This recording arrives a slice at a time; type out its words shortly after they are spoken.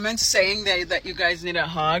Comments saying that you guys need a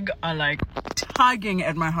hug are like tugging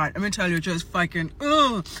at my heart. Let me tell you, just fucking,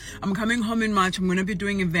 I'm coming home in March. I'm going to be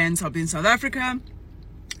doing events. I'll be in South Africa,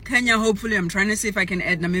 Kenya, hopefully. I'm trying to see if I can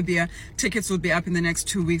add Namibia. Tickets will be up in the next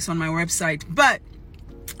 2 weeks on my website. But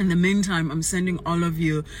in the meantime, I'm sending all of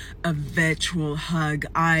you a virtual hug.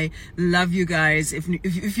 I love you guys.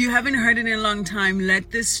 If you haven't heard it in a long time,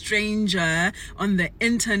 let this stranger on the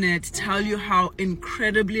internet tell you how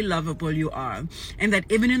incredibly lovable you are. And that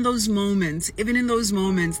even in those moments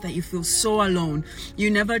that you feel so alone, you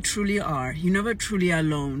never truly are. You never truly are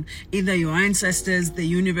alone. Either your ancestors, the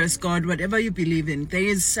universe, God, whatever you believe in, there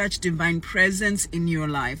is such divine presence in your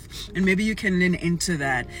life. And maybe you can lean into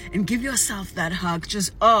that and give yourself that hug.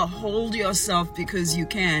 Just hold yourself, because you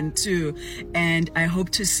can too. And I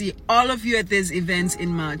hope to see all of you at these events in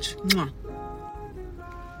March. Mwah.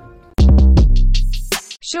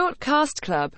 Short Cast Club.